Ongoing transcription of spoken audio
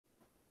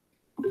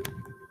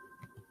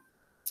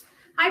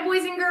Hi,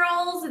 boys and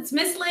girls. It's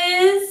Miss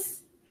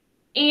Liz.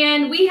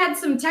 And we had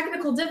some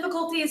technical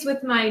difficulties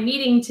with my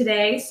meeting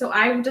today, so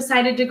I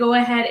decided to go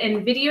ahead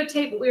and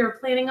videotape what we were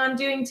planning on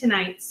doing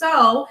tonight.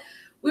 So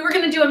we were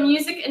going to do a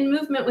music and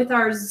movement with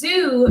our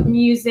zoo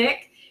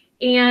music.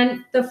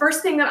 And the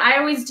first thing that I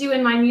always do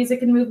in my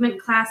music and movement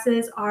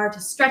classes are to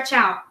stretch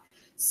out.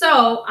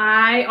 So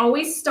I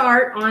always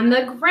start on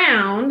the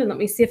ground. And let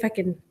me see if I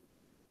can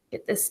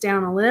get this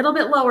down a little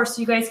bit lower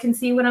so you guys can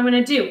see what I'm going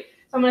to do.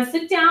 So I'm going to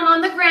sit down on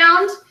the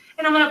ground,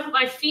 and I'm going to put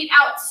my feet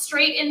out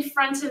straight in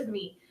front of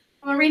me.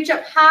 I'm going to reach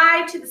up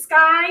high to the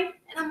sky,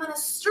 and I'm going to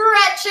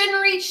stretch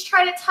and reach,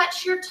 try to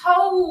touch your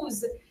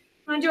toes.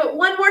 I'm going to do it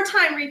one more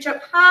time. Reach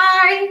up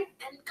high and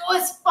go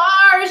as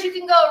far as you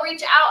can go.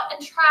 Reach out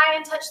and try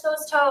and touch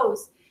those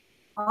toes.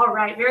 All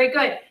right, very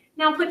good.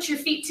 Now put your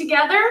feet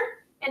together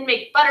and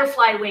make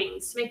butterfly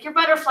wings. Make your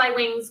butterfly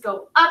wings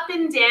go up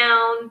and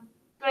down.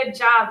 Good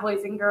job,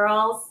 boys and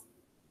girls.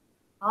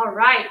 All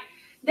right.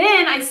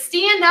 Then I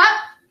stand up.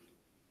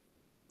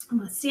 I'm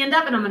going to stand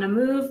up and I'm going to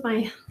move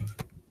my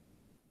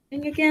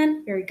thing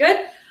again. Very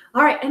good.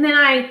 All right. And then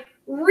I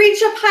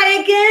reach up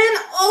high again,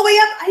 all the way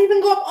up. I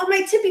even go up on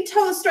my tippy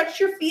toes.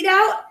 Stretch your feet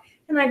out.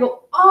 And I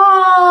go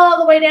all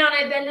the way down.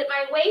 I bend at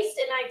my waist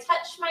and I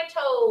touch my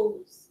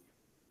toes.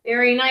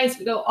 Very nice.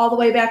 We go all the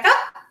way back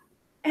up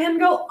and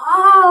go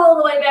all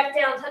the way back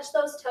down. Touch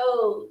those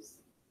toes.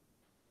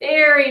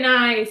 Very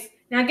nice.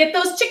 Now get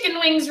those chicken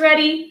wings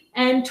ready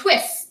and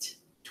twist.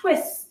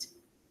 Twist,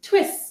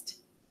 twist,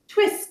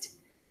 twist,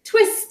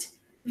 twist.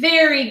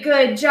 Very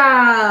good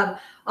job.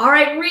 All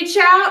right, reach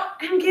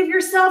out and give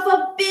yourself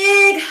a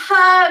big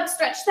hug.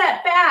 Stretch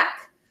that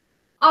back.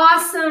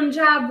 Awesome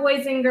job,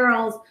 boys and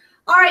girls.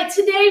 All right,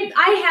 today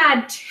I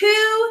had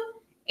 2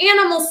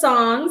 animal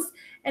songs,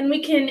 and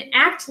we can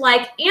act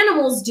like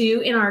animals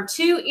do in our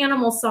 2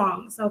 animal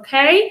songs,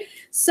 okay?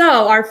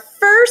 So our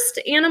first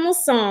animal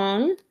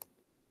song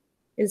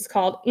is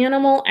called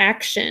Animal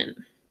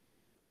Action.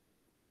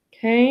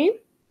 Okay,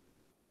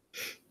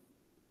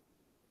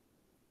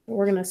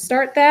 we're going to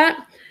start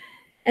that,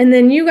 and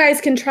then you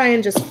guys can try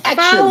and just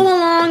follow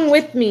along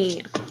with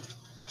me.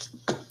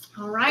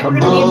 All right, we're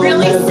going to be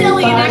really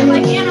silly and act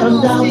like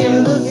animals do.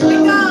 Here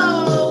we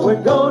go.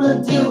 We're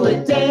going to do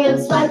a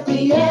dance like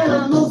the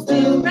animals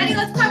do. Ready?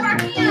 Let's clap our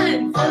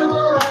hands.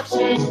 Animal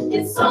action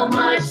is so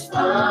much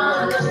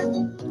fun.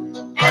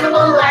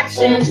 Animal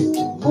action.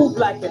 Move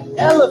like an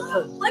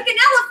elephant. Like an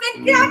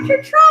elephant, get out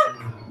your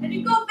trunk. And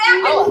you go back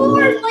and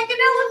forth like an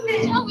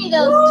elephant. Show me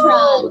those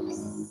trunks.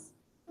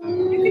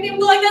 You can even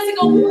go like this and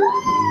go,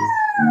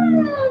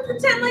 whoa.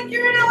 Pretend like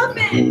you're an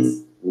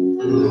elephant.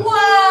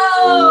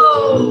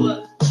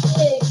 Whoa.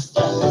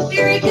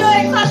 Very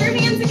good. Clap your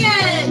hands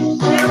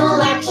again.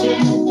 Animal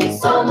action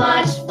is so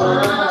much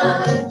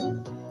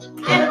fun.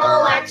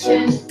 Animal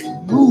action.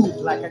 Move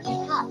like a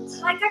cat.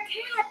 Like a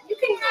cat. You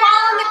can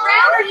crawl on the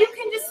ground or you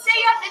can just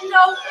stay up and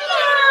go,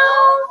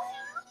 meow.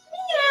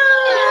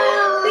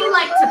 Meow. They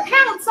like to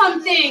pounce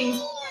on things.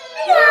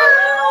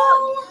 Meow.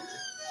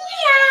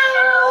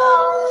 Meow.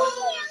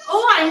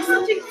 Oh, I'm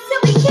such a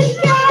silly kitty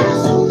cat.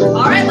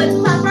 All right, let's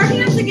clap our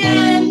hands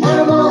again.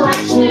 Animal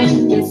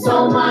action is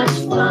so much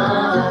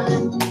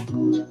fun.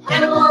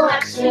 Animal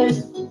action.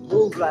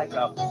 Move like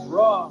a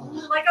frog.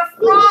 Like a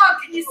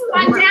frog. Can you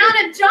squat down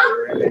and jump?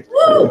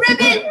 Woo,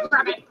 ribbit.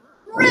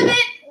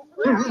 Ribbit.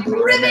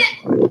 Ribbit.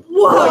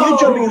 Whoa. Oh, you're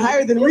jumping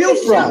higher than real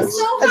frogs.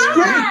 So That's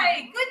high.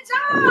 great. Good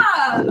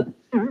job.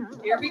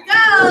 Here we go.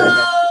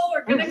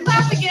 We're going to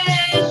clap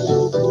again.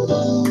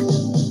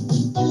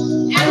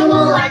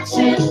 Animal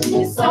action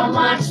is so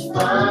much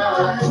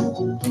fun.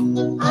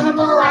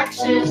 Animal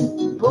action.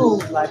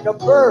 Move like a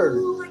bird.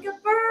 Ooh, like a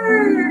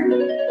bird.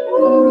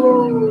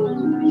 Ooh.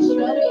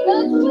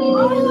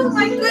 Oh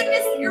my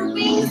goodness, your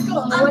wings go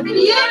up and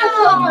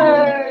down.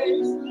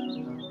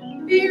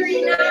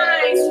 Very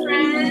nice,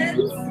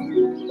 friends.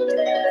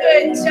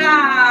 Good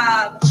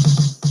job.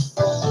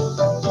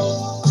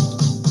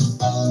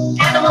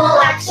 Animal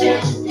action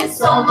is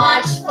so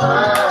much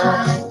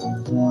fun.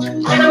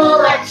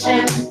 Animal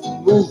action.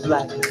 Move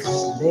like a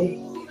snake.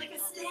 Like a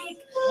snake.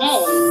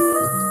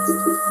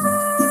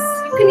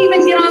 You can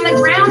even get on the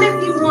ground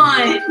if you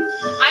want.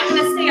 I'm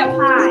going to stay up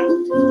high.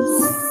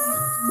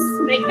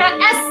 Make that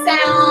S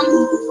sound.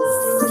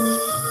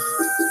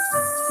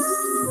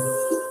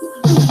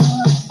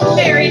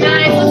 Very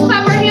nice. Let's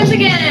clap our hands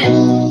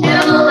again.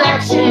 Animal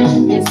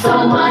action is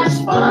so much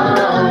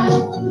fun.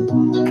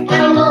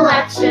 Animal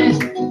action.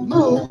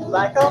 Move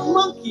like a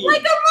monkey.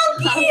 Like a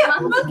monkey.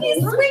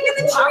 Monkeys swing in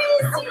the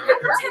trees. So you can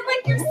pretend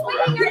like you're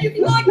swinging, or you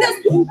can go like this.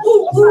 Ooh,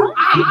 ooh,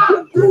 ah,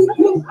 ah, ooh,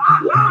 ooh,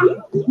 ah, ah.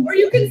 Or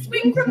you can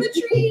swing from the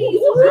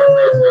trees. Ooh.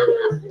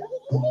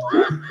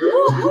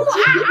 Ooh, ooh, ah,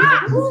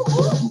 ah. Ooh,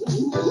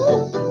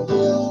 ooh.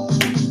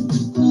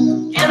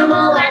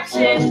 Animal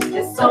action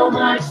is so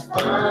much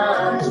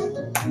fun.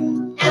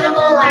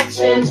 Animal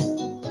action.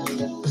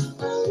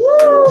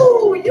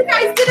 Woo! You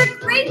guys did a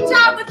great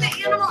job with the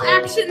animal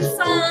action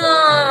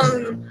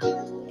song.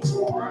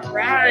 All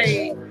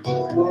right.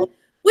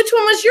 Which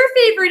one was your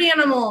favorite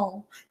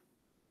animal?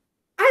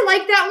 I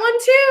like that one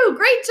too.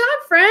 Great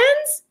job,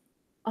 friends.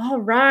 All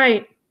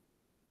right.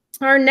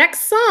 Our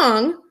next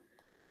song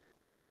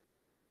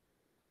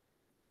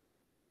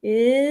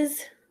is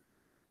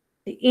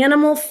the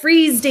Animal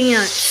Freeze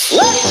Dance.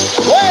 Let's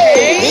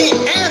play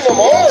the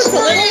animal freeze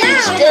Turn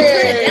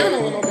it down a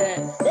game. little bit.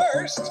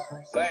 First,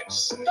 let's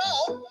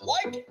stomp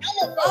like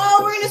elephants. Oh,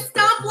 we're going to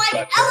stomp like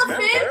But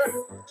elephants.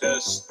 remember to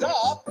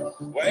stop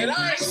when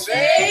I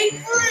say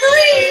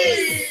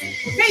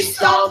Freeze! Okay,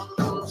 stop.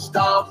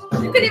 stop.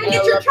 You couldn't even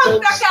get your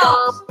trunk back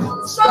out.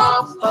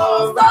 Stop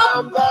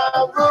around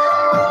the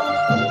room.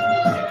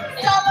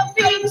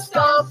 Stomping,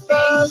 Stop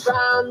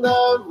around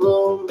the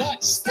room.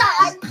 But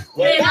stop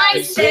when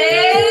I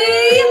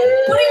say,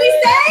 what do we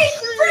say?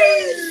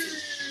 Freeze!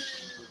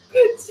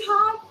 Good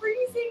job,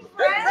 freezing, Get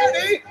friends.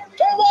 ready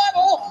to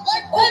waddle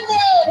like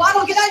penguins.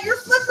 Waddle, get out your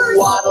flippers.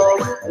 Waddle,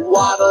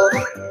 waddle,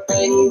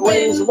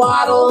 penguins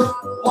waddle,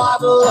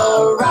 waddle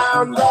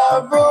around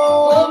the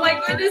Oh room.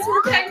 my goodness,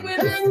 we're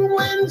penguins.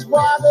 Penguins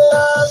waddle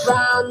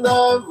around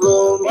the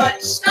room.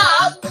 But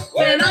stop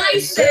when I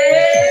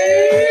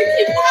say,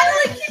 keep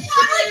waddling,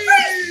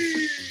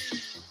 freeze.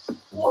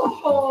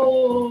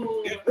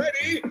 Whoa. Get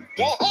ready to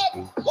hop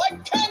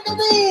like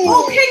kangaroos.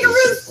 Oh,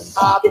 kangaroos.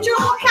 Hop, Get your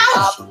little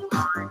couch.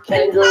 hop,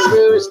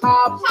 kangaroos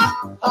hop,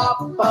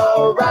 hop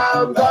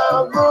around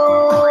the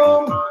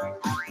room.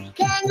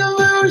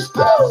 Kangaroos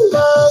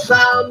hop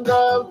around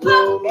the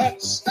room.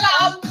 But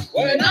stop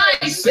When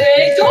I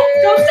say,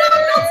 don't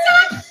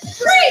stop,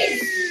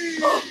 freeze.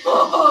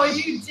 Oh,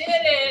 you did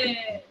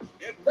it.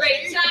 Get Great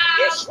ready job.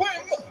 to swim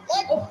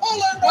like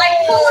polar bears. Like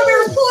polar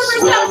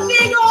bears have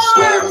big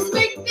arms,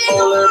 big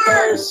Polar arms.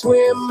 bears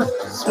swim,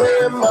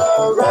 swim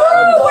around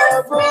Woo, we're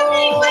the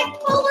swimming room. like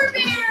polar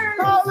bears.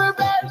 Polar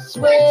bears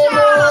swim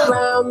job.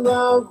 around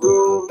the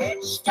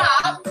room.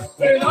 Stop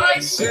when I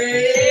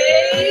say,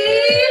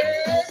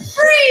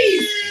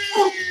 freeze.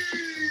 Oh,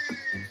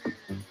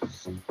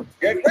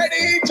 Get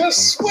ready to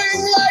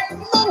swing like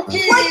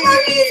monkeys. like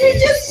monkeys, we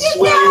just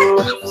did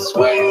that.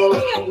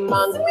 Swing,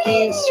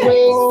 monkeys,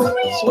 swing,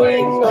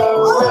 swing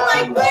Oh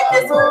my around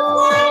goodness, the we're room.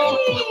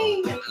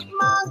 flying.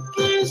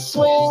 Monkeys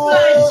swing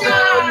Good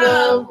around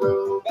job. the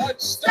room.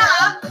 But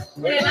Stop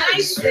when I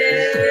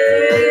say,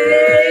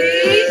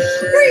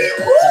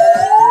 freeze.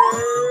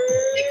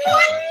 Ooh, they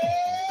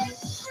caught.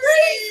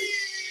 Freeze.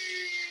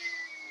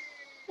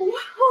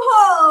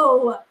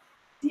 Whoa.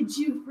 Did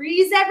you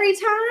freeze every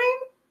time?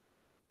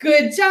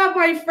 Good job,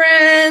 my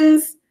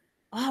friends.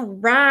 All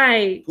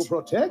right. To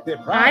protect their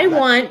I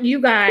want you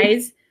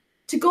guys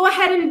to go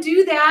ahead and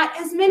do that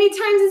as many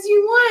times as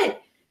you want.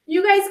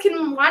 You guys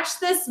can watch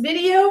this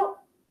video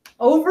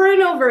over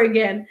and over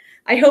again.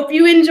 I hope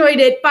you enjoyed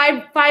it.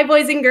 Bye,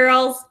 boys and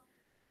girls.